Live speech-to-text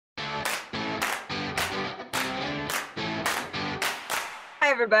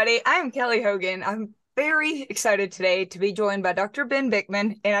Hi, everybody. I'm Kelly Hogan. I'm very excited today to be joined by Dr. Ben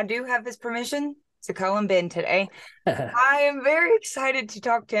Bickman, and I do have his permission to call him Ben today. I am very excited to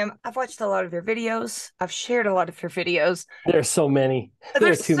talk to him. I've watched a lot of your videos. I've shared a lot of your videos. There's so many. There are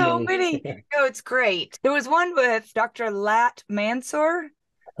There's too so many. many. No, it's great. There was one with Dr. Lat Mansour.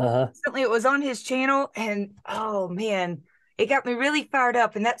 Uh-huh. Recently, it was on his channel, and oh man, it got me really fired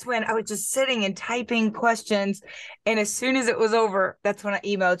up. And that's when I was just sitting and typing questions. And as soon as it was over, that's when I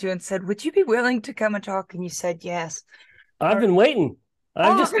emailed you and said, "Would you be willing to come and talk?" And you said yes. I've been waiting.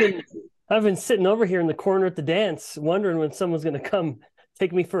 Oh, I've been sitting over here in the corner at the dance, wondering when someone's going to come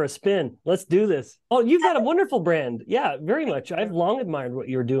take me for a spin. Let's do this. Oh, you've got a wonderful brand. Yeah, very much. I've long admired what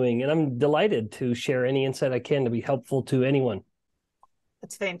you're doing, and I'm delighted to share any insight I can to be helpful to anyone.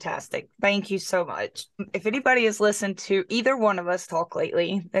 that's fantastic. Thank you so much. If anybody has listened to either one of us talk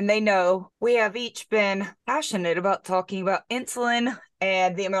lately, then they know we have each been passionate about talking about insulin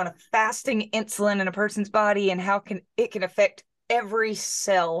and the amount of fasting insulin in a person's body and how it can affect every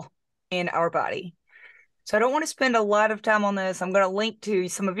cell in our body. So I don't want to spend a lot of time on this. I'm going to link to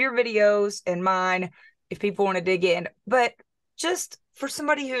some of your videos and mine if people want to dig in. But just for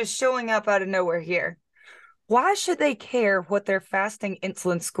somebody who is showing up out of nowhere here, why should they care what their fasting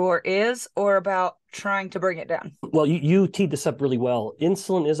insulin score is or about trying to bring it down? Well, you teed this up really well.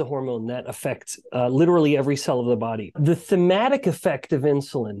 Insulin is a hormone that affects literally every cell of the body. The thematic effect of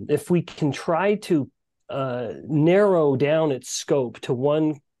insulin, if we can try to narrow down its scope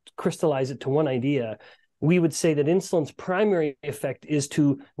to crystallize it to one idea, we would say that insulin's primary effect is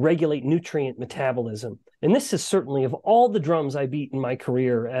to regulate nutrient metabolism. And this is certainly, of all the drums I beat in my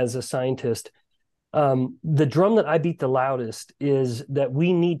career as a scientist, the drum that I beat the loudest is that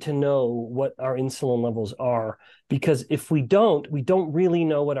we need to know what our insulin levels are, because if we don't really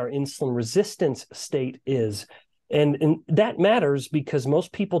know what our insulin resistance state is. And that matters because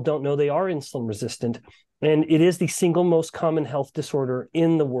most people don't know they are insulin resistant. And it is the single most common health disorder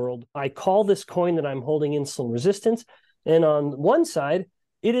in the world. I call this coin that I'm holding insulin resistance. And on one side,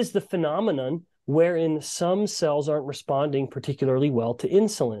 it is the phenomenon wherein some cells aren't responding particularly well to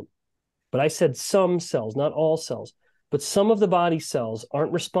insulin. But I said some cells, not all cells, but some of the body cells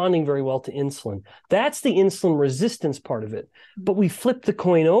aren't responding very well to insulin. That's the insulin resistance part of it. But we flip the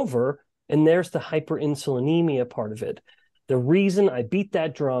coin over, and there's the hyperinsulinemia part of it. The reason I beat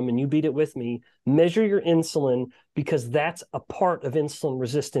that drum, and you beat it with me, measure your insulin, because that's a part of insulin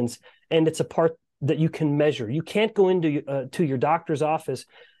resistance, and it's a part that you can measure. You can't go into to your doctor's office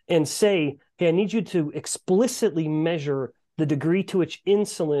and say, hey, I need you to explicitly measure the degree to which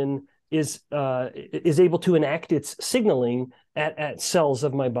insulin is able to enact its signaling at cells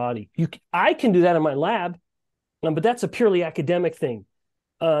of my body. I can do that in my lab, but that's a purely academic thing.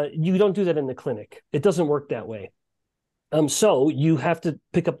 You don't do that in the clinic. It doesn't work that way. So you have to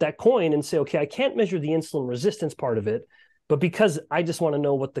pick up that coin and say, okay, I can't measure the insulin resistance part of it, but because I just want to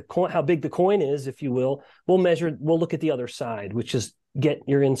know what how big the coin is, if you will, we'll look at the other side, which is get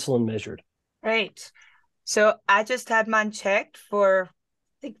your insulin measured. Right. So I just had mine checked for,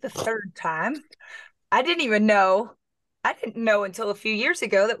 I think, the third time. I didn't know until a few years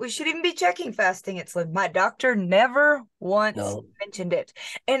ago that we should even be checking fasting insulin. My doctor never once mentioned it.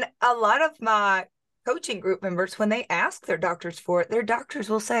 And a lot of my coaching group members, when they ask their doctors for it, their doctors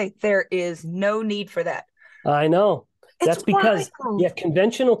will say there is no need for that. I know. That's because, wild.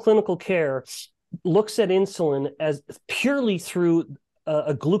 Conventional clinical care looks at insulin as purely through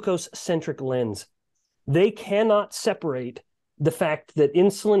a glucose-centric lens. They cannot separate the fact that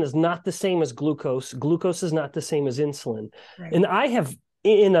insulin is not the same as glucose. Glucose is not the same as insulin. Right. And I have,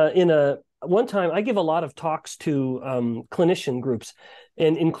 one time, I give a lot of talks to clinician groups,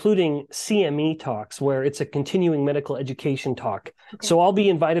 and including CME talks, where it's a continuing medical education talk. Okay. So I'll be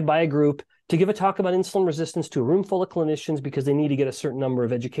invited by a group to give a talk about insulin resistance to a room full of clinicians because they need to get a certain number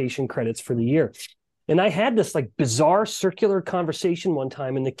of education credits for the year. And I had this bizarre circular conversation one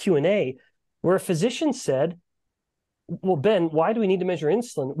time in the Q&A where a physician said, well, Ben, why do we need to measure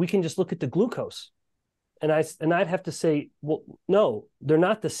insulin? We can just look at the glucose. And I'd have to say, well, no, they're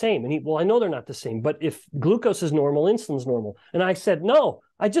not the same. And I know they're not the same, but if glucose is normal, insulin's normal. And I said, no,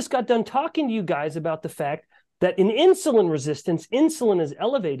 I just got done talking to you guys about the fact that in insulin resistance, insulin is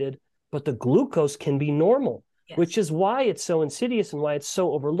elevated, but the glucose can be normal, yes. Which is why it's so insidious and why it's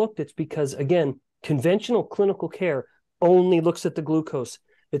so overlooked. It's because, again, conventional clinical care only looks at the glucose.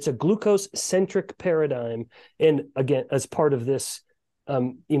 It's a glucose-centric paradigm. And again, as part of this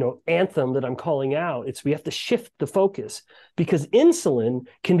anthem that I'm calling out, we have to shift the focus because insulin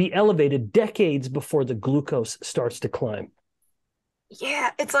can be elevated decades before the glucose starts to climb.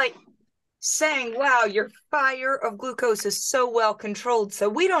 Yeah, it's like saying, wow, your fire of glucose is so well controlled. So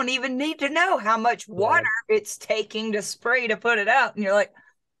we don't even need to know how much water it's taking to spray to put it out. And you're like,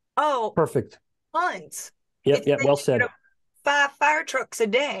 oh, Perfect. tons. Yep. It's Yep. Well said. 5 fire trucks a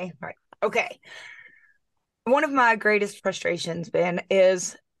day. Right. Okay. One of my greatest frustrations, Ben,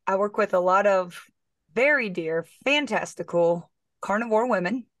 is I work with a lot of very dear, fantastical carnivore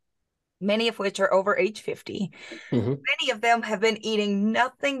women, many of which are over age 50. Mm-hmm. Many of them have been eating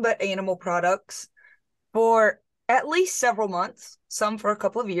nothing but animal products for at least several months, some for a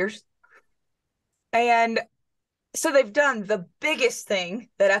couple of years. And so they've done the biggest thing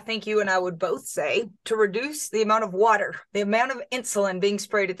that I think you and I would both say to reduce the amount of water, the amount of insulin being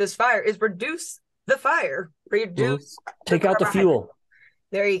sprayed at this fire is reduce the fire, reduce Take out the fuel.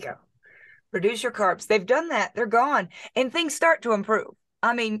 There you go. Reduce your carbs. They've done that. They're gone. And things start to improve.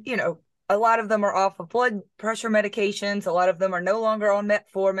 I mean, you know, a lot of them are off of blood pressure medications. A lot of them are no longer on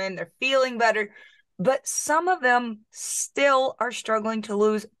metformin. They're feeling better. But some of them still are struggling to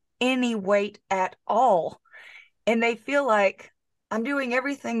lose any weight at all. And they feel like I'm doing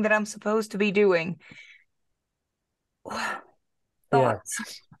everything that I'm supposed to be doing.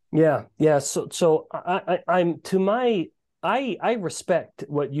 Thoughts? Yeah. So I'm to my I respect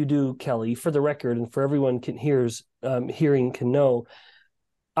what you do, Kelly, for the record, and for everyone hearing can know.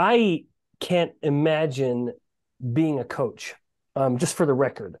 I can't imagine being a coach. Just for the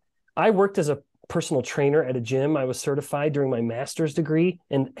record, I worked as a personal trainer at a gym. I was certified during my master's degree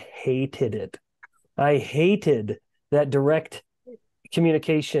and hated it. I hated that direct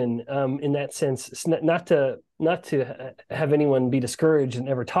communication in that sense. It's not to have anyone be discouraged and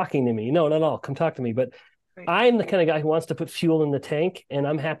ever talking to me. No, not at all. Come talk to me. But right. I'm the kind of guy who wants to put fuel in the tank, and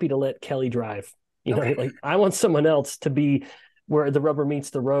I'm happy to let Kelly drive. You know, like I want someone else to be where the rubber meets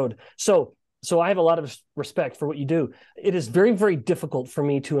the road. So I have a lot of respect for what you do. It is very, very difficult for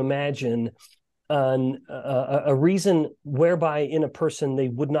me to imagine a reason whereby in a person they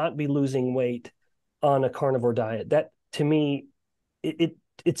would not be losing weight on a carnivore diet. That to me,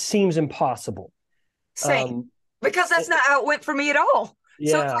 it seems impossible. Same, because that's not how it went for me at all.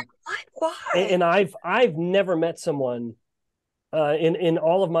 Yeah. So it's like, what? Why? And I've never met someone in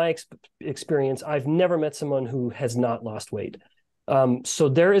all of my experience, I've never met someone who has not lost weight. So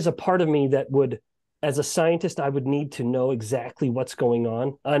there is a part of me that would, as a scientist, I would need to know exactly what's going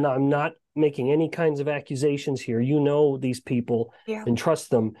on. And I'm not making any kinds of accusations here. You know these people and trust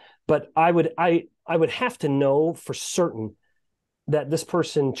them. But I would have to know for certain that this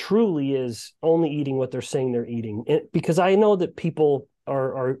person truly is only eating what they're saying they're eating. Because I know that people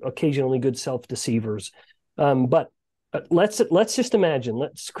are occasionally good self-deceivers. But let's just imagine,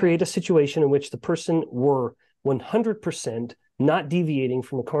 let's create a situation in which the person were 100% not deviating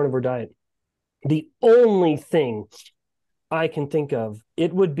from a carnivore diet. The only thing I can think of,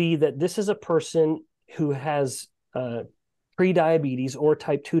 it would be that this is a person who has pre-diabetes or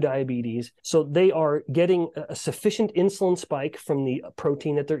type 2 diabetes. So they are getting a sufficient insulin spike from the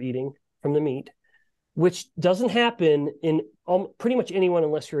protein that they're eating from the meat, which doesn't happen in pretty much anyone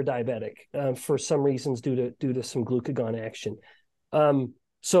unless you're a diabetic for some reasons due to some glucagon action.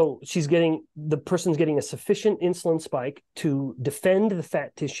 So the person's getting a sufficient insulin spike to defend the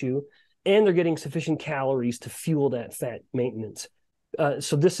fat tissue, and they're getting sufficient calories to fuel that fat maintenance.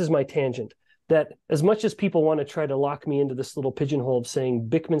 So this is my tangent, that as much as people want to try to lock me into this little pigeonhole of saying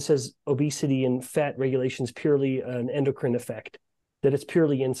Bickman says obesity and fat regulation is purely an endocrine effect, that it's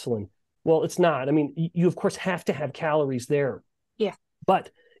purely insulin. Well, it's not. I mean, you of course have to have calories there. Yeah. But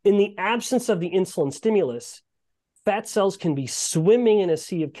in the absence of the insulin stimulus, fat cells can be swimming in a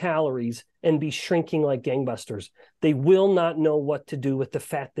sea of calories and be shrinking like gangbusters. They will not know what to do with the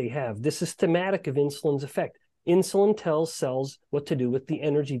fat they have. This is thematic of insulin's effect. Insulin tells cells what to do with the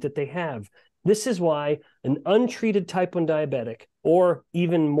energy that they have. This is why an untreated type 1 diabetic, or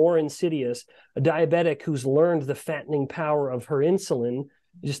even more insidious, a diabetic who's learned the fattening power of her insulin,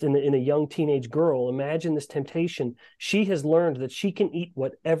 just in a young teenage girl, imagine this temptation. She has learned that she can eat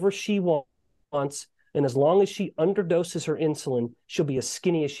whatever she wants, and as long as she underdoses her insulin, she'll be as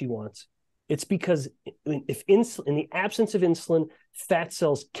skinny as she wants. It's because in the absence of insulin, fat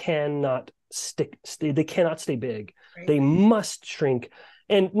cells cannot they cannot stay big. Right. They must shrink.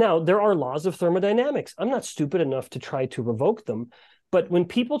 And now there are laws of thermodynamics. I'm not stupid enough to try to revoke them. But when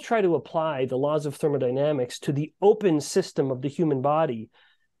people try to apply the laws of thermodynamics to the open system of the human body,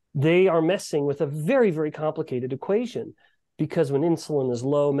 they are messing with a very, very complicated equation. Because when insulin is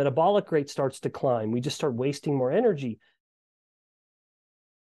low, metabolic rate starts to climb. We just start wasting more energy.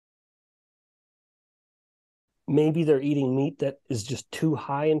 Maybe they're eating meat that is just too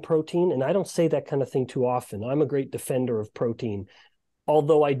high in protein. And I don't say that kind of thing too often. I'm a great defender of protein.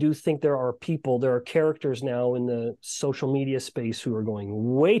 Although I do think there are characters now in the social media space who are going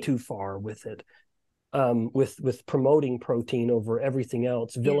way too far with it, with promoting protein over everything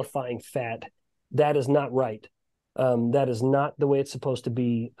else, vilifying fat. That is not right. That is not the way it's supposed to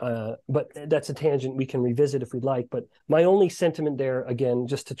be. But that's a tangent we can revisit if we'd like. But my only sentiment there, again,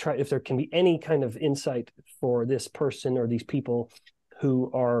 just to try, if there can be any kind of insight for this person or these people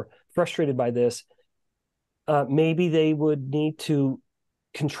who are frustrated by this, maybe they would need to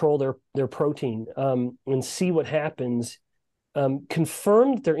control their protein and see what happens.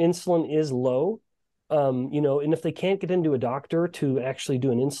 Confirm that their insulin is low. And if they can't get into a doctor to actually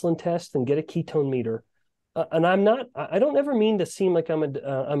do an insulin test, then get a ketone meter. And I don't ever mean to seem like I'm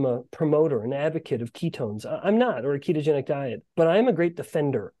a promoter, an advocate of ketones. I'm not, or a ketogenic diet, but I am a great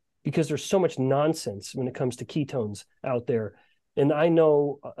defender because there's so much nonsense when it comes to ketones out there. And I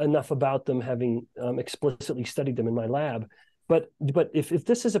know enough about them, having explicitly studied them in my lab. But if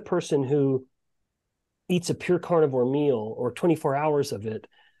this is a person who eats a pure carnivore meal or 24 hours of it,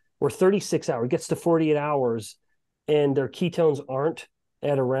 or 36 hours, gets to 48 hours, and their ketones aren't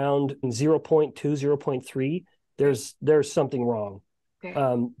at around 0.2, 0.3, there's something wrong.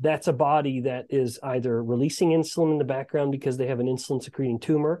 Okay. That's a body that is either releasing insulin in the background because they have an insulin secreting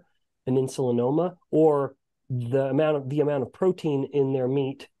tumor, an insulinoma, or the amount of protein in their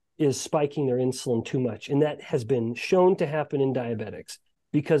meat is spiking their insulin too much. And that has been shown to happen in diabetics,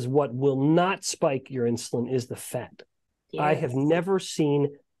 because what will not spike your insulin is the fat. Yes. I have never seen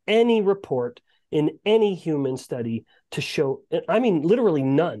any report in any human study to show, I mean, literally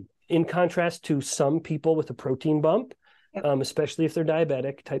none, in contrast to some people with a protein bump, especially if they're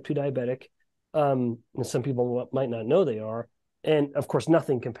diabetic, type 2 diabetic. And some people might not know they are. And of course,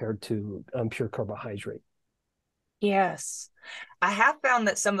 nothing compared to pure carbohydrate. Yes. I have found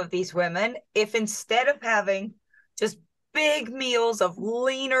that some of these women, if instead of having just big meals of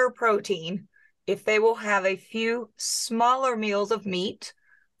leaner protein, if they will have a few smaller meals of meat,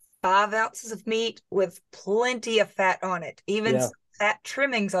 5 ounces of meat with plenty of fat on it, even fat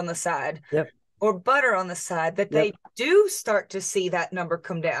trimmings on the side, or butter on the side, that they do start to see that number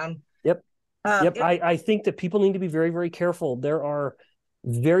come down. I think that people need to be very, very careful. There are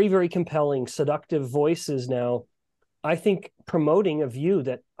very, very compelling, seductive voices now, I think, promoting a view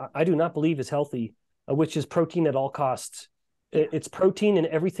that I do not believe is healthy, which is protein at all costs. It's protein and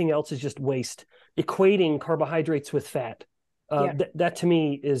everything else is just waste, equating carbohydrates with fat. That to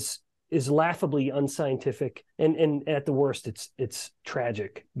me is laughably unscientific, and at the worst, it's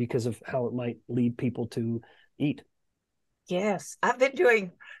tragic because of how it might lead people to eat. Yes, I've been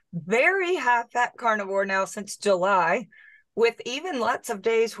doing very high fat carnivore now since July, with even lots of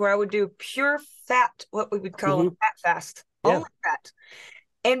days where I would do pure fat, what we would call a fat fast, only fat.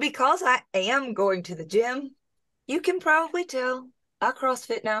 And because I am going to the gym, you can probably tell I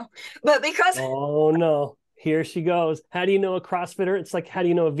CrossFit now, but because oh no. Here she goes. How do you know a CrossFitter? It's like, how do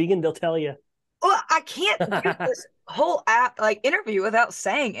you know a vegan? They'll tell you. Well, I can't do this whole interview without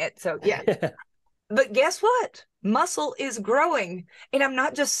saying it. So yeah. But guess what? Muscle is growing. And I'm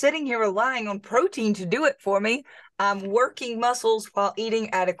not just sitting here relying on protein to do it for me. I'm working muscles while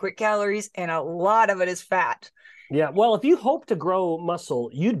eating adequate calories, and a lot of it is fat. Yeah. Well, if you hope to grow muscle,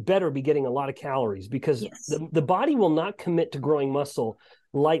 you'd better be getting a lot of calories, because the body will not commit to growing muscle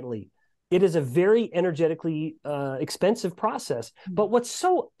lightly. It is a very energetically expensive process. But what's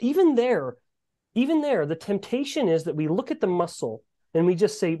even there, the temptation is that we look at the muscle and we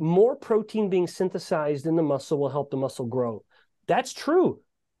just say more protein being synthesized in the muscle will help the muscle grow. That's true.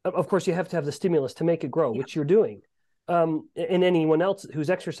 Of course, you have to have the stimulus to make it grow, which you're doing. And anyone else who's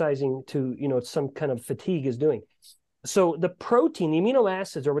exercising to, some kind of fatigue is doing. So the protein, the amino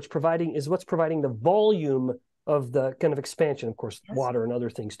acids are what's providing the volume of the kind of expansion, of course, water and other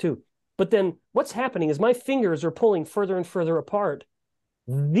things too. But then what's happening is my fingers are pulling further and further apart.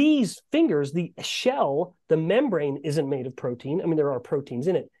 These fingers, the shell, the membrane isn't made of protein. I mean, there are proteins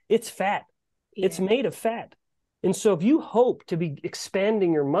in it. It's fat. Yeah. It's made of fat. And so if you hope to be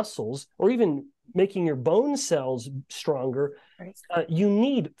expanding your muscles or even making your bone cells stronger, you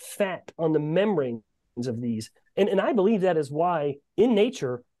need fat on the membranes of these. And I believe that is why in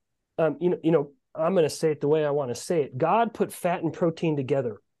nature, I'm going to say it the way I want to say it. God put fat and protein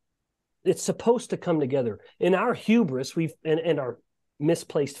together. It's supposed to come together. In our hubris, and our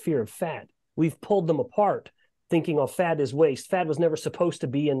misplaced fear of fat, we've pulled them apart, thinking, oh, fat is waste. Fat was never supposed to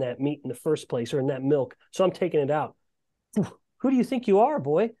be in that meat in the first place or in that milk, so I'm taking it out. Who do you think you are,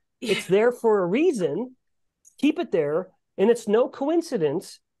 boy? It's there for a reason. Keep it there. And it's no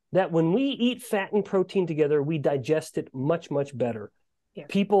coincidence that when we eat fat and protein together, we digest it much, much better. Yeah.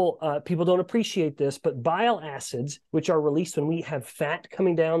 People don't appreciate this, but bile acids, which are released when we have fat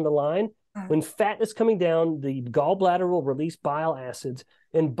coming down the line, when fat is coming down, the gallbladder will release bile acids,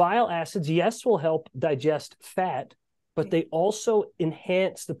 and bile acids, yes, will help digest fat, but they also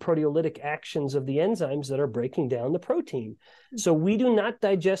enhance the proteolytic actions of the enzymes that are breaking down the protein. So we do not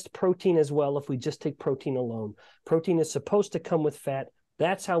digest protein as well if we just take protein alone. Protein is supposed to come with fat.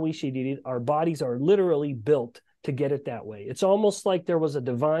 That's how we should eat it. Our bodies are literally built to get it that way. It's almost like there was a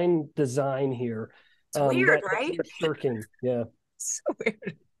divine design here. It's weird, that right? we're shirking. Yeah. So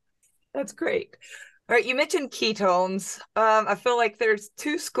weird. That's great. All right, you mentioned ketones. I feel like there's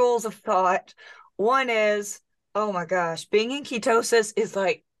two schools of thought. One is, oh my gosh, being in ketosis is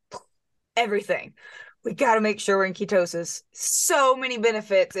like everything. We got to make sure we're in ketosis. So many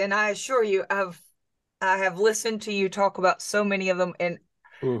benefits, and I assure you, I have listened to you talk about so many of them, and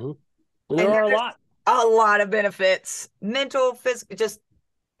There are a lot. A lot of benefits, mental, physical, just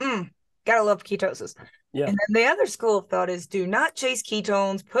gotta love ketosis. Yeah. And then the other school of thought is do not chase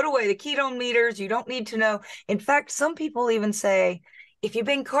ketones, put away the ketone meters. You don't need to know. In fact, some people even say if you've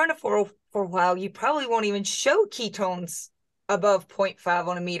been carnivore for a while, you probably won't even show ketones above 0.5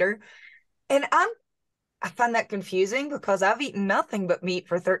 on a meter. And I find that confusing because I've eaten nothing but meat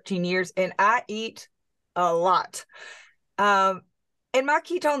for 13 years and I eat a lot. And my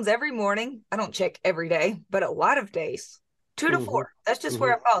ketones every morning, I don't check every day, but a lot of days, 2 to 4. That's just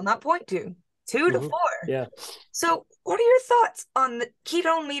where I fall, not 0.2, 2 to 4. Yeah. So what are your thoughts on the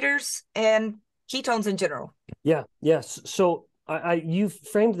ketone meters and ketones in general? Yeah. Yes. So you've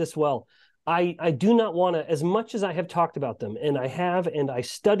framed this well. I do not want to, as much as I have talked about them, and I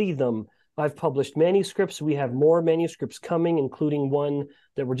study them. I've published manuscripts. We have more manuscripts coming, including one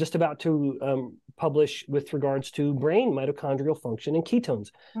that we're just about to publish with regards to brain mitochondrial function and ketones,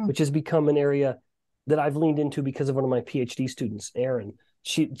 which has become an area that I've leaned into because of one of my PhD students, Erin.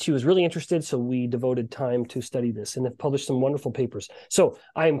 She was really interested, so we devoted time to study this and have published some wonderful papers. So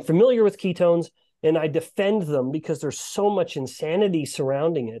I'm familiar with ketones, and I defend them because there's so much insanity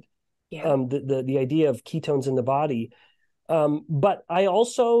surrounding it. Yeah. The idea of ketones in the body. But I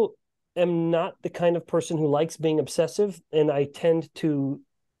also am not the kind of person who likes being obsessive, and I tend to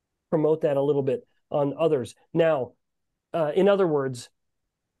promote that a little bit on others. Now, in other words,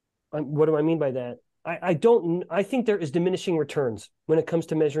 what do I mean by that? I think there is diminishing returns when it comes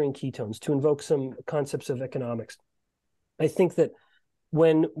to measuring ketones, to invoke some concepts of economics. I think that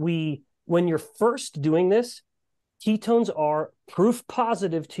when you're first doing this, ketones are proof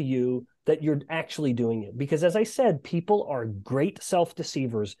positive to you that you're actually doing it. Because as I said, people are great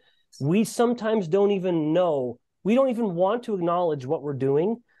self-deceivers. We sometimes don't even know, we don't even want to acknowledge what we're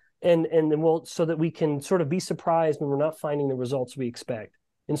doing, and then so that we can sort of be surprised when we're not finding the results we expect.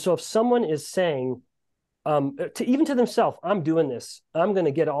 And so if someone is saying, even to themselves, I'm doing this, I'm going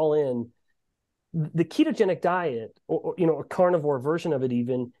to get all in, the ketogenic diet, or a carnivore version of it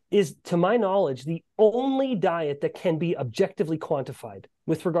even, is, to my knowledge, the only diet that can be objectively quantified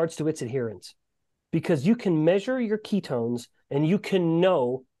with regards to its adherence. Because you can measure your ketones and you can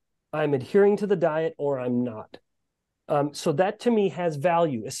know I'm adhering to the diet or I'm not. So that to me has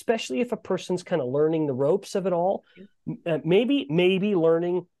value, especially if a person's kind of learning the ropes of it all. Maybe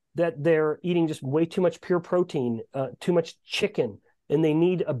learning that they're eating just way too much pure protein, too much chicken, and they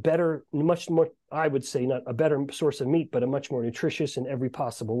need a better, much more, I would say, not a better source of meat, but a much more nutritious in every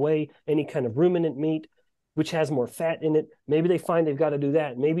possible way, any kind of ruminant meat, which has more fat in it. Maybe they find they've got to do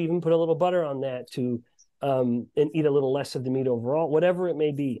that. Maybe even put a little butter on that and eat a little less of the meat overall, whatever it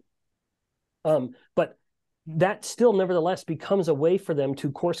may be. But that still nevertheless becomes a way for them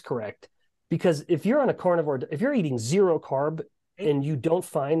to course correct. Because if you're on a carnivore, if you're eating zero carb and you don't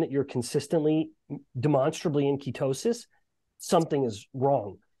find that you're consistently, demonstrably in ketosis, something is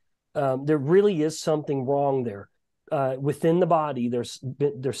wrong. There really is something wrong there. Within the body, there's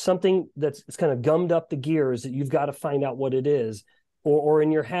something it's kind of gummed up the gears that you've got to find out what it is. Or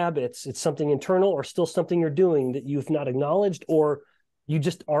in your habits, it's something internal or still something you're doing that you've not acknowledged or you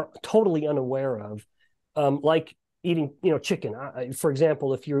just are totally unaware of. Like eating, chicken. For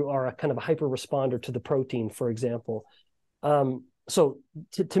example, if you are a kind of a hyper responder to the protein, for example. So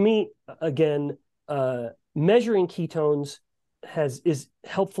to me, again, measuring ketones is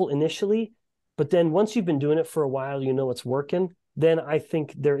helpful initially, but then once you've been doing it for a while, it's working, then I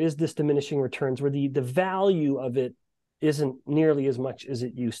think there is this diminishing returns where the value of it isn't nearly as much as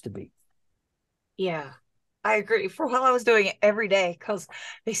it used to be. Yeah, I agree. For a while, I was doing it every day because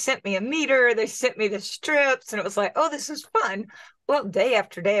they sent me a meter, they sent me the strips, and it was like, oh, this is fun. Well, day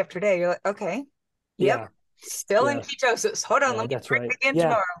after day after day, you're like, okay, yep. Still in Yeah. ketosis. Hold on, let me That's drink right. again Yeah.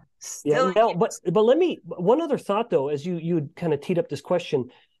 tomorrow. Yeah. Still in Now, ketosis. but let me, one other thought though, as you kind of teed up this question,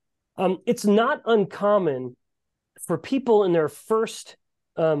 it's not uncommon for people in their first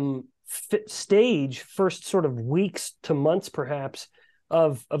stage, first sort of weeks to months, perhaps,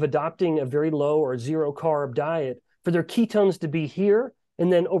 of adopting a very low or zero carb diet, for their ketones to be here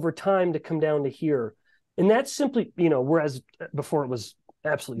and then over time to come down to here. And that's simply, whereas before it was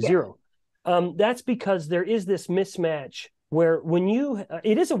absolutely zero. That's because there is this mismatch where when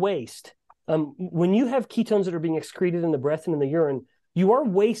it is a waste. When you have ketones that are being excreted in the breath and in the urine, you are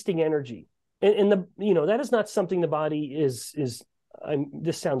wasting energy. And that is not something the body is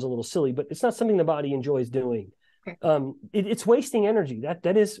this sounds a little silly, but it's not something the body enjoys doing. It's wasting energy.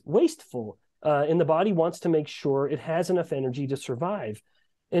 That is wasteful. And the body wants to make sure it has enough energy to survive.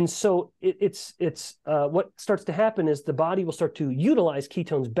 And so it's what starts to happen is the body will start to utilize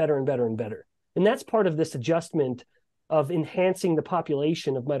ketones better and better and better. And that's part of this adjustment of enhancing the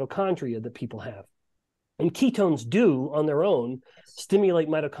population of mitochondria that people have. And ketones do, on their own, stimulate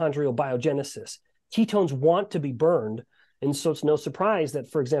mitochondrial biogenesis. Ketones want to be burned. And so it's no surprise that,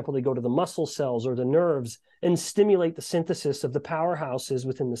 for example, they go to the muscle cells or the nerves and stimulate the synthesis of the powerhouses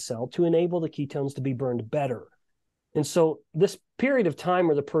within the cell to enable the ketones to be burned better. And so this period of time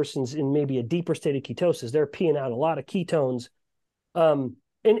where the person's in maybe a deeper state of ketosis, they're peeing out a lot of ketones. And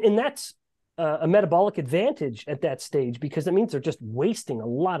that's a metabolic advantage at that stage, because it means they're just wasting a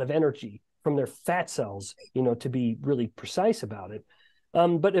lot of energy from their fat cells, to be really precise about it.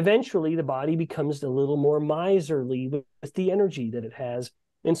 But eventually the body becomes a little more miserly with the energy that it has.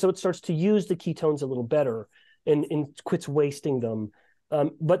 And so it starts to use the ketones a little better and quits wasting them.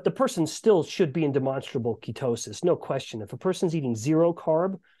 But the person still should be in demonstrable ketosis, no question. If a person's eating zero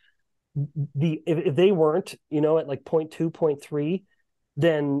carb, if they weren't, at like 0.2, 0.3,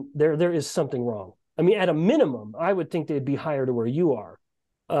 then there is something wrong. I mean, at a minimum, I would think they'd be higher to where you are.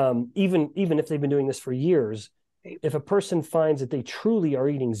 Even if they've been doing this for years, if a person finds that they truly are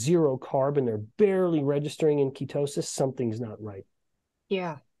eating zero carb and they're barely registering in ketosis, something's not right.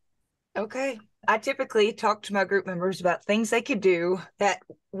 Yeah. Okay. I typically talk to my group members about things they could do that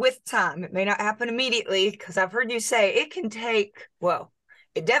with time, it may not happen immediately, because I've heard you say it can take,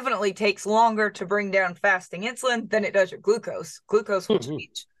 it definitely takes longer to bring down fasting insulin than it does your glucose. Glucose will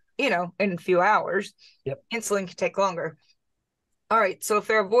change, in a few hours. Yep. Insulin can take longer. All right. So if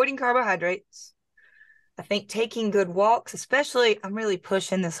they're avoiding carbohydrates, I think taking good walks, especially, I'm really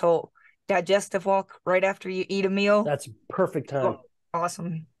pushing this whole digestive walk right after you eat a meal. That's perfect time.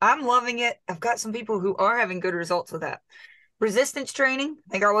 Awesome. I'm loving it. I've got some people who are having good results with that. Resistance training,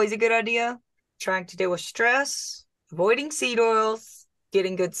 I think, are always a good idea. Trying to deal with stress, avoiding seed oils,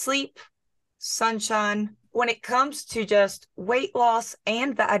 getting good sleep, sunshine. When it comes to just weight loss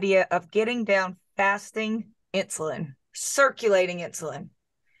and the idea of getting down fasting insulin, circulating insulin,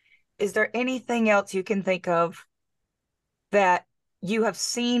 is there anything else you can think of that you have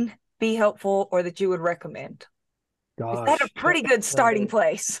seen be helpful or that you would recommend? Gosh, is that a pretty good starting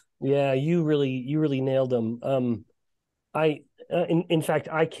place? Yeah, you really nailed them. In fact,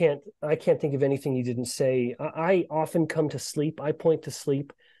 I can't think of anything you didn't say. I often come to sleep. I point to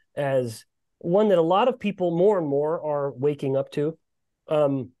sleep as one that a lot of people more and more are waking up to,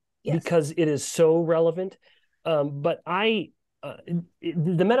 because it is so relevant. But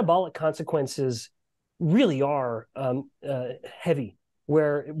the metabolic consequences really are heavy,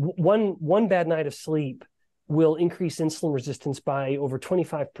 where one bad night of sleep will increase insulin resistance by over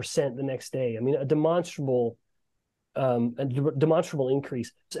 25% the next day. I mean, a demonstrable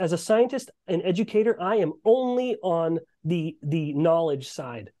increase. As a scientist and educator, I am only on the knowledge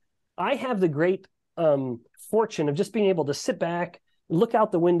side. I have the great fortune of just being able to sit back, look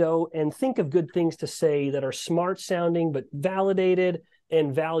out the window, and think of good things to say that are smart sounding, but validated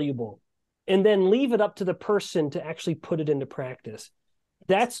and valuable, and then leave it up to the person to actually put it into practice.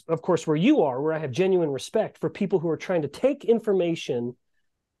 That's, of course, where you are, where I have genuine respect for people who are trying to take information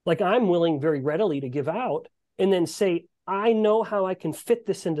like I'm willing very readily to give out and then say, I know how I can fit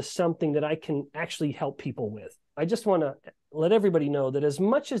this into something that I can actually help people with. I just want to let everybody know that as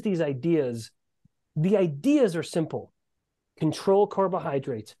much as the ideas are simple. Control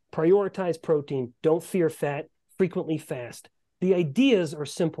carbohydrates, prioritize protein, don't fear fat, frequently fast. The ideas are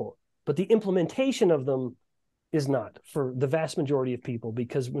simple, but the implementation of them is not for the vast majority of people,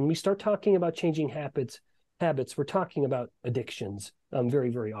 because when we start talking about changing habits, we're talking about addictions very,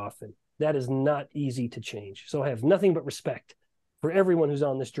 very often. That is not easy to change. So I have nothing but respect for everyone who's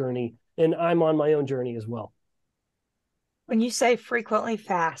on this journey, and I'm on my own journey as well. When you say frequently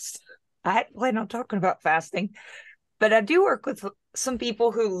fast, I plan on talking about fasting, but I do work with some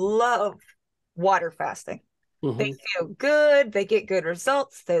people who love water fasting. They Hmm. feel good, they get good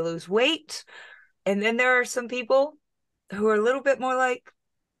results, they lose weight. And then there are some people who are a little bit more like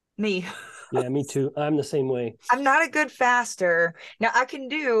me. Yeah, me too. I'm the same way. I'm not a good faster. Now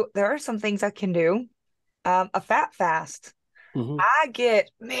there are some things I can do. A fat fast. Hmm. I get,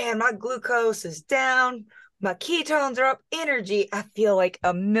 man, my glucose is down, my ketones are up, energy. I feel like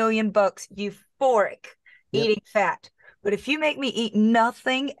 $1,000,000 euphoric Yep. eating fat. But if you make me eat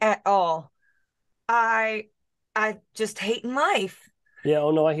nothing at all, I I just hate life. Yeah.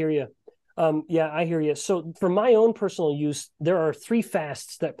 Oh no, I hear you. Yeah, I hear you. So for my own personal use, there are three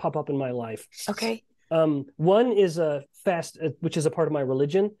fasts that pop up in my life. Okay. One is a fast, which is a part of my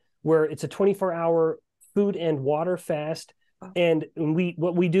religion, where it's a 24-hour food and water fast. And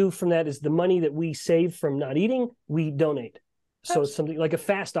what we do from that is the money that we save from not eating, we donate. So it's something like a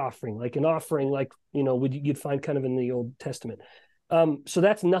fast offering, like an offering, like you'd find kind of in the Old Testament. So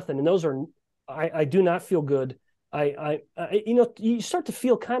that's nothing, and those are I do not feel good. You start to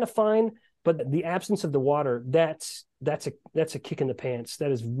feel kind of fine, but the absence of the water, that's a kick in the pants.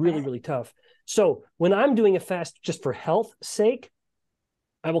 That is really, really tough. So when I'm doing a fast just for health sake,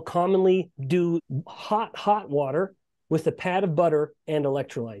 I will commonly do hot water with a pat of butter and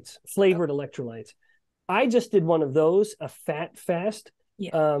electrolytes, flavored electrolytes. I just did one of those, a fat fast,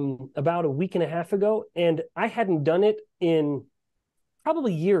 about a week and a half ago, and I hadn't done it in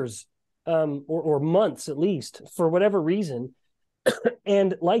probably years, or months at least, for whatever reason.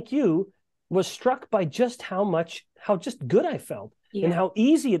 And like you, was struck by just how just good I felt, and how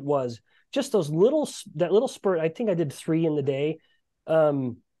easy it was. Just that little spurt. I think I did 3 in the day.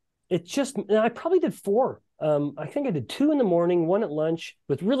 I probably did 4. I think I did 2 in the morning, 1 at lunch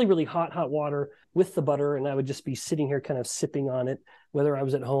with really, really hot water with the butter. And I would just be sitting here kind of sipping on it, whether I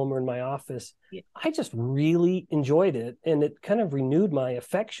was at home or in my office. Yeah. I just really enjoyed it. And it kind of renewed my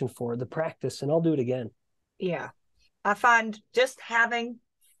affection for the practice. And I'll do it again. Yeah. I find just having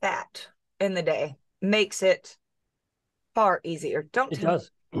fat in the day makes it far easier. Don't tell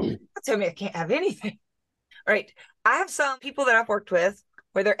me I can't have anything. All right. I have some people that I've worked with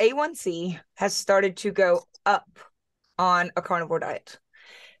where their A1C has started to go up on a carnivore diet.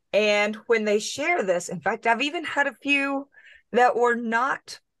 And when they share this, in fact, I've even had a few that were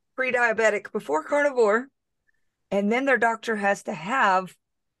not pre-diabetic before carnivore, and then their doctor has to have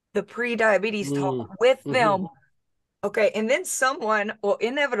the pre-diabetes talk with them. Okay, and then someone will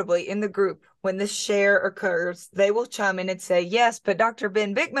inevitably in the group, when this share occurs, they will chime in and say, yes, but Dr.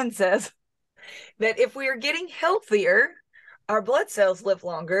 Ben Bickman says that if we are getting healthier, our blood cells live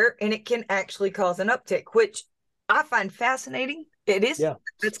longer and it can actually cause an uptick, which I find fascinating. It is. Yeah.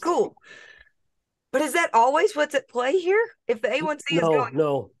 That's cool. But is that always what's at play here? If the A1C is going?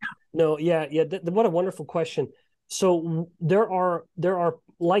 No. Yeah. What a wonderful question. So there are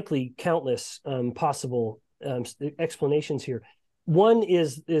likely countless possible explanations here. One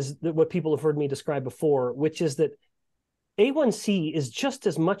is what people have heard me describe before, which is that A1C is just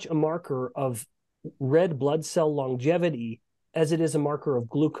as much a marker of red blood cell longevity as it is a marker of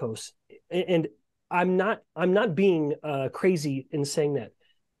glucose. And I'm not being crazy in saying that.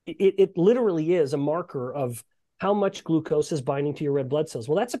 It literally is a marker of how much glucose is binding to your red blood cells.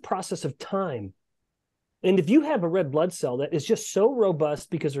 Well, that's a process of time. And if you have a red blood cell that is just so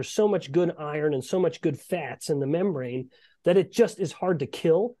robust because there's so much good iron and so much good fats in the membrane that it just is hard to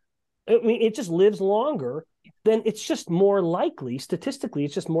kill, I mean, it just lives longer, then it's just more likely, statistically,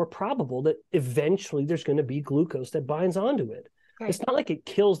 it's just more probable that eventually there's going to be glucose that binds onto it. Right. It's not like it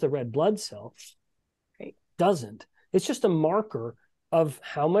kills the red blood cell. Right. It doesn't. It's just a marker of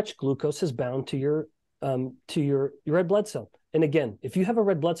how much glucose is bound to your red blood cell. And again, if you have a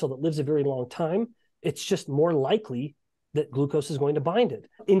red blood cell that lives a very long time, it's just more likely that glucose is going to bind it.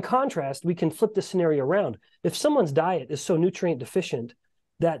 In contrast, we can flip the scenario around. If someone's diet is so nutrient deficient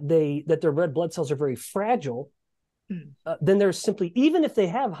that their red blood cells are very fragile, then there's simply, even if they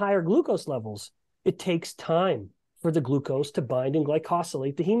have higher glucose levels, it takes time for the glucose to bind and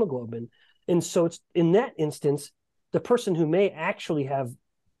glycosylate the hemoglobin. And so it's in that instance, the person who may actually have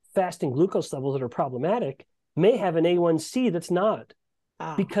fasting glucose levels that are problematic may have an A1C that's not,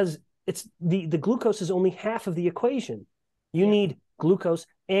 because it's the glucose is only half of the equation. You need glucose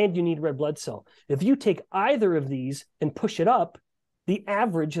and you need red blood cell. If you take either of these and push it up, the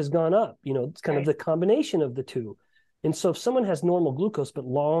average has gone up. It's kind of the combination of the two. And so if someone has normal glucose but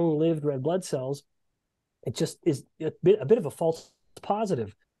long-lived red blood cells, it just is a bit of a false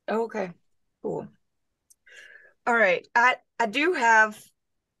positive. Okay, cool. All right. I do have,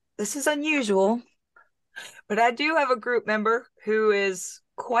 this is unusual, but I do have a group member who is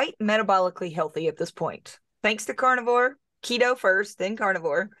quite metabolically healthy at this point, thanks to carnivore, keto first, then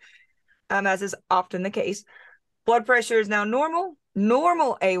carnivore, as is often the case. Blood pressure is now normal,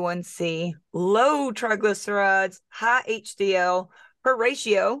 normal A1C, low triglycerides, high HDL. Her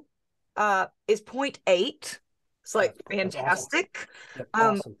ratio is 0.8. It's like fantastic. Awesome. Yep,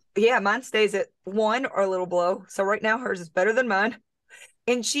 awesome. Yeah, mine stays at 1 or a little below. So right now hers is better than mine.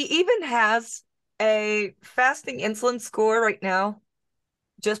 And she even has a fasting insulin score right now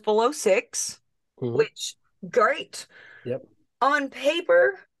just below 6, which great. Yep. On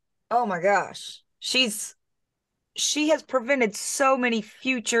paper, oh my gosh, she has prevented so many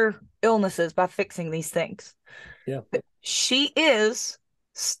future illnesses by fixing these things. Yeah. She is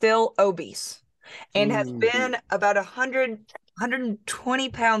still obese and has been about 120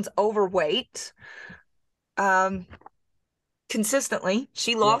 pounds overweight consistently.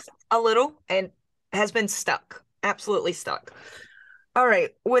 She lost a little and has been stuck, absolutely stuck. All right,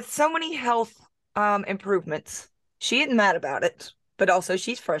 with so many health improvements, she isn't mad about it, but also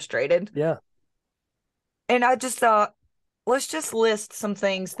she's frustrated. Yeah. And I just thought, let's just list some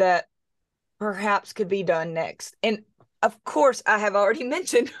things that perhaps could be done next. And of course, I have already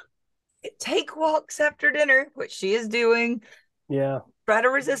mentioned take walks after dinner, which she is doing. Yeah. Try to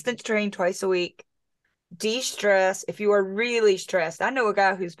resistance train twice a week. De-stress if you are really stressed. I know a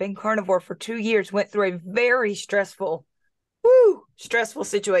guy who's been carnivore for 2 years, went through a very stressful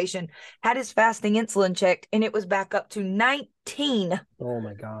situation, had his fasting insulin checked, and it was back up to 19. Oh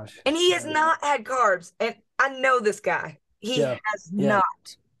my gosh. And he has not had carbs. And I know this guy. He has not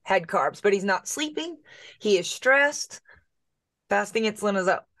had carbs, but he's not sleeping. He is stressed. Fasting insulin is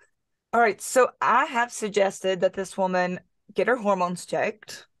up. All right. So I have suggested that this woman get her hormones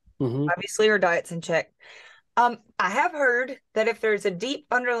checked. Obviously, her diet's in check. I have heard that if there's a deep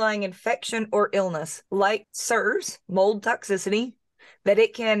underlying infection or illness like CIRS, mold toxicity, that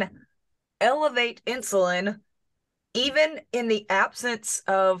it can elevate insulin even in the absence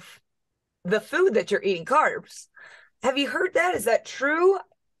of the food that you're eating, carbs. Have you heard that? Is that true?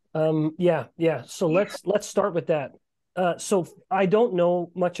 Yeah. So let's start with that. So I don't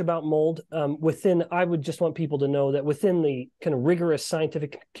know much about mold. I would just want people to know that within the kind of rigorous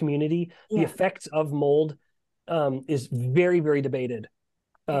scientific community, the effects of mold is very, very debated.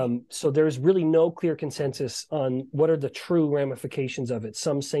 So there's really no clear consensus on what are the true ramifications of it.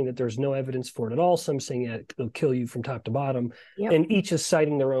 Some saying that there's no evidence for it at all. Some saying it'll kill you from top to bottom. And each is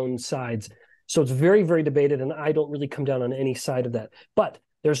citing their own sides. So it's very, very debated, and I don't really come down on any side of that. But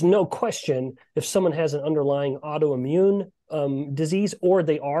there's no question if someone has an underlying autoimmune disease, or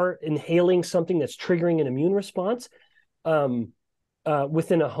they are inhaling something that's triggering an immune response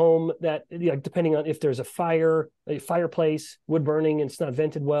within a home that, depending on if there's a fireplace, wood burning, and it's not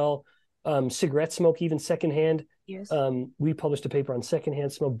vented well, cigarette smoke, even secondhand. Yes. We published a paper on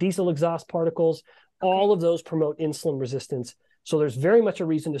secondhand smoke, diesel exhaust particles. All of those promote insulin resistance. So there's very much a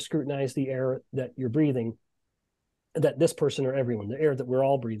reason to scrutinize the air that you're breathing, that this person or everyone, the air that we're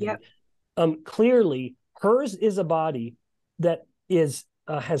all breathing. Clearly, hers is a body that has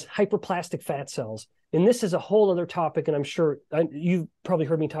hyperplastic fat cells. And this is a whole other topic, and I'm sure you've probably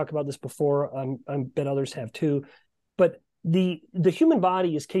heard me talk about this before. I bet others have too. But the human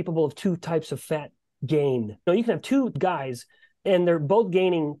body is capable of 2 types of fat gain. You can have 2 guys, and they're both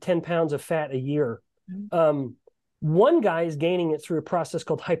gaining 10 pounds of fat a year. One guy is gaining it through a process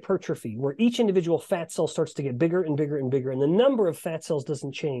called hypertrophy, where each individual fat cell starts to get bigger and bigger and bigger, and the number of fat cells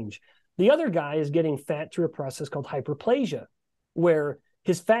doesn't change. The other guy is getting fat through a process called hyperplasia, where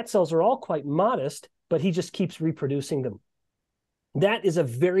his fat cells are all quite modest, but he just keeps reproducing them. That is a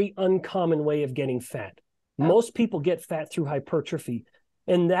very uncommon way of getting fat. Most people get fat through hypertrophy,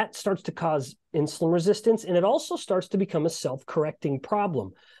 and that starts to cause insulin resistance, and it also starts to become a self-correcting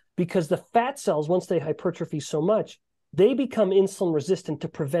problem. Because the fat cells, once they hypertrophy so much, they become insulin resistant to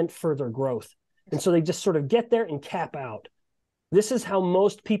prevent further growth. And so they just sort of get there and cap out. This is how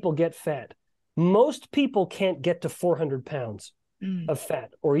most people get fat. Most people can't get to 400 pounds of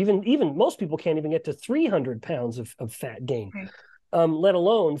fat, or even most people can't even get to 300 pounds of fat gain, let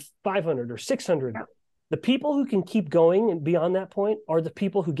alone 500 or 600. Yeah. The people who can keep going and beyond that point are the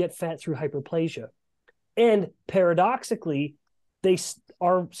people who get fat through hyperplasia. And paradoxically, they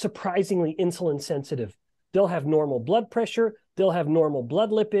are surprisingly insulin sensitive. They'll have normal blood pressure, they'll have normal blood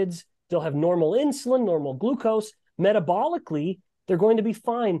lipids, they'll have normal insulin, normal glucose. Metabolically, they're going to be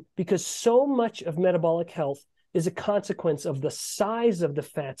fine, because so much of metabolic health is a consequence of the size of the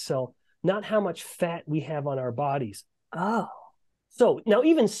fat cell, not how much fat we have on our bodies. So now,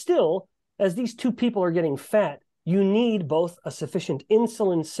 even still, as these 2 people are getting fat, you need both a sufficient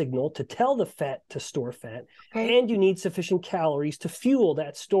insulin signal to tell the fat to store fat, and you need sufficient calories to fuel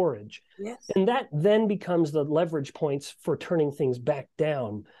that storage. And that then becomes the leverage points for turning things back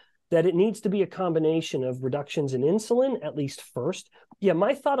down. that it needs to be a combination of reductions in insulin, at least first. Yeah,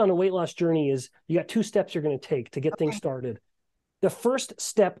 my thought on a weight loss journey is you got 2 steps you're going to take to get things started. The first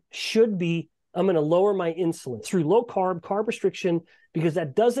step should be, I'm going to lower my insulin through low carb restriction, because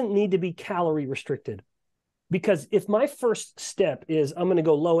that doesn't need to be calorie restricted. Because if my first step is I'm going to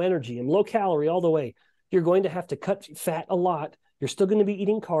go low energy and low calorie all the way, you're going to have to cut fat a lot. You're still going to be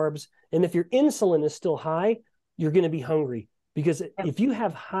eating carbs. And if your insulin is still high, you're going to be hungry. Because if you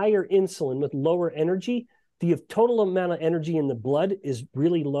have higher insulin with lower energy, the total amount of energy in the blood is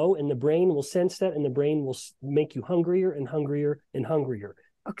really low, and the brain will sense that, and the brain will make you hungrier and hungrier and hungrier.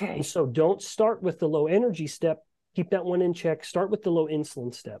 Okay. And so don't start with the low energy step. Keep that one in check. Start with the low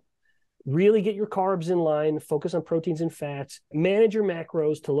insulin step. Really get your carbs in line. Focus on proteins and fats. Manage your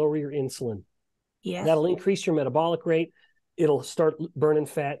macros to lower your insulin. Yes. That'll increase your metabolic rate. It'll start burning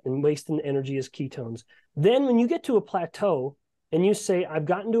fat and wasting energy as ketones. Then when you get to a plateau and you say, I've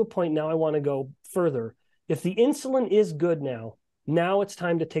gotten to a point now I want to go further, if the insulin is good now it's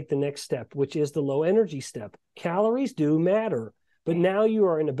time to take the next step, which is the low energy step. Calories do matter, but now you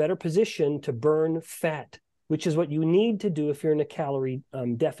are in a better position to burn fat, which is what you need to do if you're in a calorie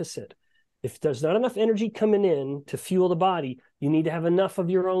deficit. If there's not enough energy coming in to fuel the body, you need to have enough of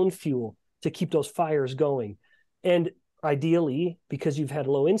your own fuel to keep those fires going. And ideally, because you've had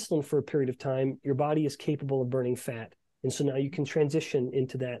low insulin for a period of time, your body is capable of burning fat. And so now you can transition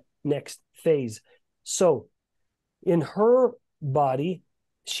into that next phase. So in her body,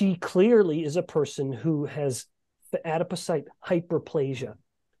 she clearly is a person who has adipocyte hyperplasia.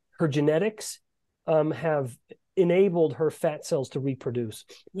 Her genetics have enabled her fat cells to reproduce.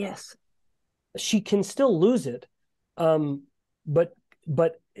 Yes. She can still lose it, but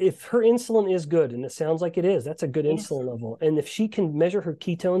if her insulin is good, and it sounds like it is, that's a good insulin level. And if she can measure her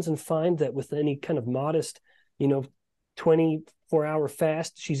ketones and find that with any kind of modest, 24-hour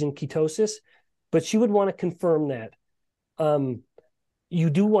fast, she's in ketosis, but she would want to confirm that. You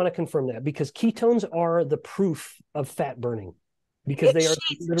do want to confirm that, because ketones are the proof of fat burning, because they are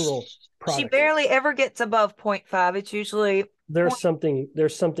literal products. She barely ever gets above 0.5. It's usually there's something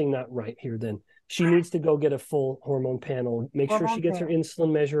not right here. Then she needs to go get a full hormone panel, make sure she gets her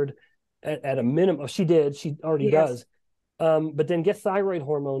insulin measured at a minimum. She already does. But then get thyroid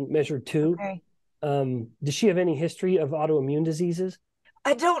hormone measured too. Okay. Does she have any history of autoimmune diseases?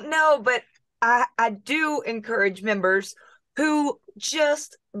 I don't know, but I do encourage members who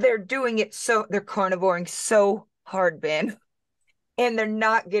they're doing it they're carnivoring so hard, Ben, and they're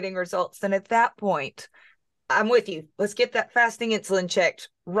not getting results. And at that point, I'm with you. Let's get that fasting insulin checked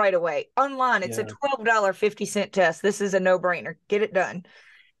right away. Online, it's a $12.50 test. This is a no-brainer. Get it done.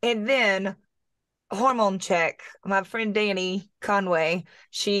 And then hormone check. My friend Danny Conway,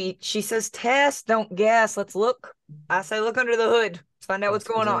 she says test, don't guess. Let's look. I say look under the hood. Let's find out what's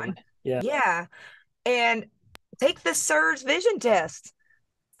going on. Yeah. And take the CIRS vision test.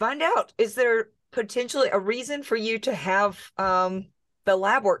 Find out, is there potentially a reason for you to have the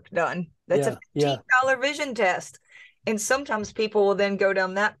LABWORK done? That's a $15 vision test. And sometimes people will then go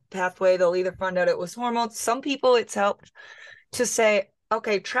down that pathway. They'll either find out it was hormones. Some people, it's helped to say,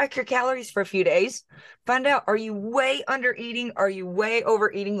 okay, track your calories for a few days. Find out, are you way under eating? Are you way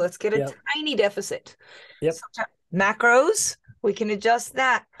overeating? Let's get a tiny deficit. Macros, we can adjust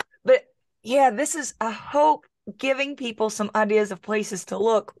that. But yeah, this is, I hope, giving people some ideas of places to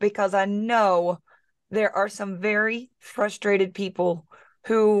look, because I know there are some very frustrated people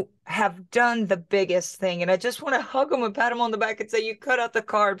who have done the biggest thing. And I just want to hug them and pat them on the back and say, you cut out the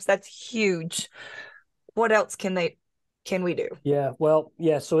carbs. That's huge. What else can we do? Yeah, well,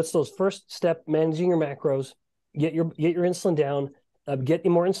 so it's those first step, managing your macros, get your insulin down, get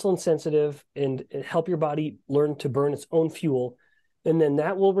more insulin sensitive, and help your body learn to burn its own fuel. And then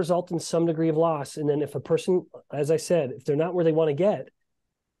that will result in some degree of loss. And then if a person, as I said, if they're not where they want to get,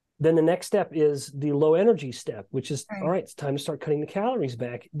 then the next step is the low energy step, which is, all right, it's time to start cutting the calories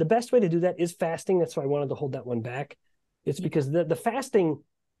back. The best way to do that is fasting. That's why I wanted to hold that one back. It's because the fasting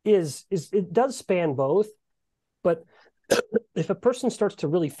it does span both. But if a person starts to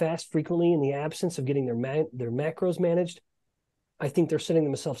really fast frequently in the absence of getting their macros managed, I think they're setting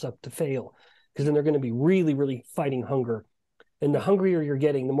themselves up to fail, because then they're going to be really, really fighting hunger. And the hungrier you're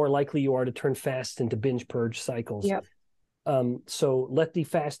getting, the more likely you are to turn fast into binge purge cycles. Yep. So let the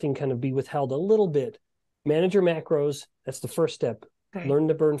fasting kind of be withheld a little bit. Manage your macros. That's the first step. Okay. Learn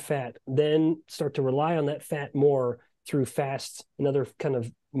to burn fat. Then start to rely on that fat more through fasts and other kind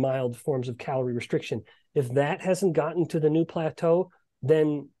of mild forms of calorie restriction. If that hasn't gotten to the new plateau,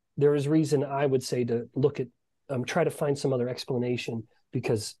 then there is reason, I would say, to look at, try to find some other explanation,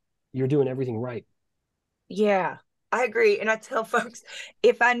 because you're doing everything right. Yeah. I agree. And I tell folks,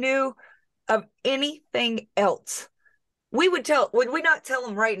 if I knew of anything else, would we not tell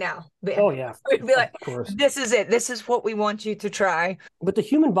them right now? Oh, yeah. We'd be like, of course. this is it. This is what we want you to try. But the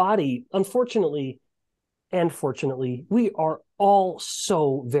human body, unfortunately and fortunately, we are all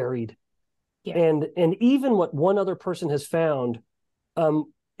so varied. Yeah. And even what one other person has found,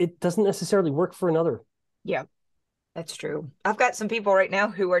 it doesn't necessarily work for another. Yeah, that's true. I've got some people right now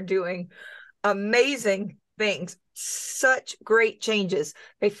who are doing amazing things, such great changes.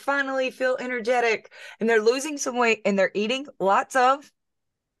 They finally feel energetic and they're losing some weight and they're eating lots of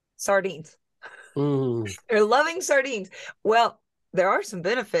sardines. They're loving sardines. Well, there are some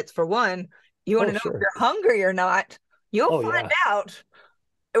benefits. For one, you want to know if you're hungry or not, you'll find out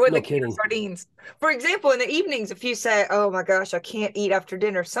with the can of sardines. For example, in the evenings, if you say, oh my gosh, I can't eat after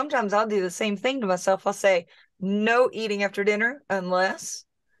dinner, sometimes I'll do the same thing to myself. I'll say, no eating after dinner unless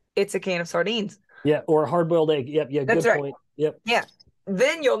it's a can of sardines. Yeah, or a hard-boiled egg. Yep, yeah, that's good right. point. Yep. Yeah.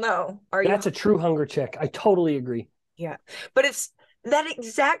 Then you'll know. That's a true hunger check. I totally agree. Yeah. But it's that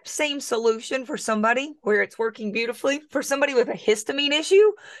exact same solution for somebody where it's working beautifully. For somebody with a histamine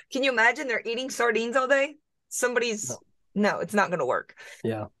issue, can you imagine they're eating sardines all day? No, it's not going to work.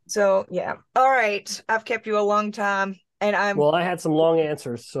 Yeah. So, yeah. All right. I've kept you a long time. And I had some long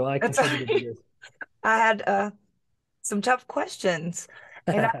answers, so I contributed to this. I had some tough questions.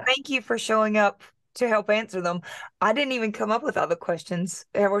 And I thank you for showing up to help answer them. I didn't even come up with other questions.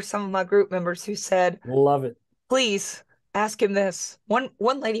 There were some of my group members who said, love it. Please ask him this. One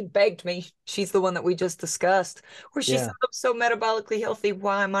lady begged me. She's the one that we just discussed, where she said, I'm so metabolically healthy.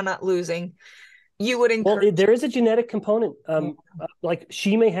 Why am I not losing? You would encourage. Well, there is a genetic component. Like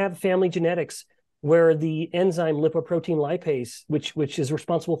she may have family genetics where the enzyme lipoprotein lipase, which is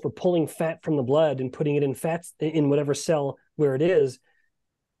responsible for pulling fat from the blood and putting it in fats in whatever cell where it is,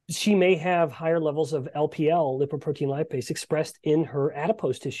 she may have higher levels of LPL, lipoprotein lipase, expressed in her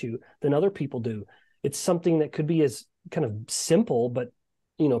adipose tissue than other people do. It's something that could be as kind of simple, but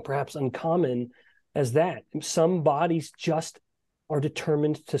perhaps uncommon as that. Some bodies just are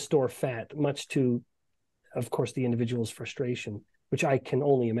determined to store fat, much to, of course, the individual's frustration, which I can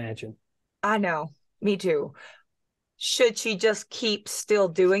only imagine. I know. Me too. Should she just keep still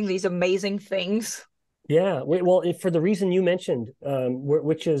doing these amazing things? Yeah. Well, for the reason you mentioned,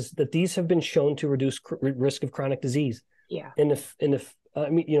 which is that these have been shown to reduce risk of chronic disease. Yeah. And if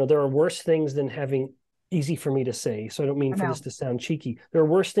there are worse things than having, easy for me to say, so I don't mean for this to sound cheeky. There are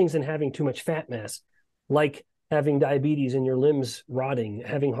worse things than having too much fat mass, like having diabetes and your limbs rotting,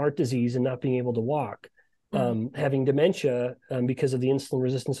 having heart disease and not being able to walk, having dementia because of the insulin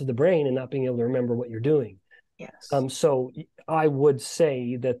resistance of the brain and not being able to remember what you're doing. Yes. So I would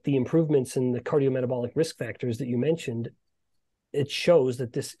say that the improvements in the cardiometabolic risk factors that you mentioned, it shows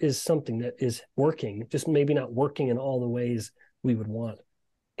that this is something that is working, just maybe not working in all the ways we would want.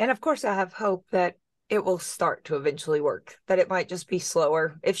 And of course, I have hope that it will start to eventually work, that it might just be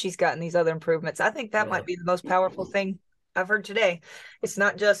slower if she's gotten these other improvements. I think that might be the most powerful thing I've heard today. It's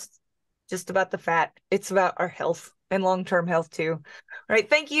not just about the fat. It's about our health and long-term health too. All right.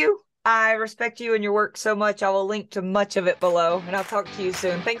 Thank you. I respect you and your work so much. I will link to much of it below, and I'll talk to you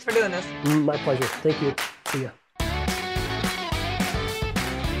soon. Thanks for doing this. My pleasure. Thank you. See ya.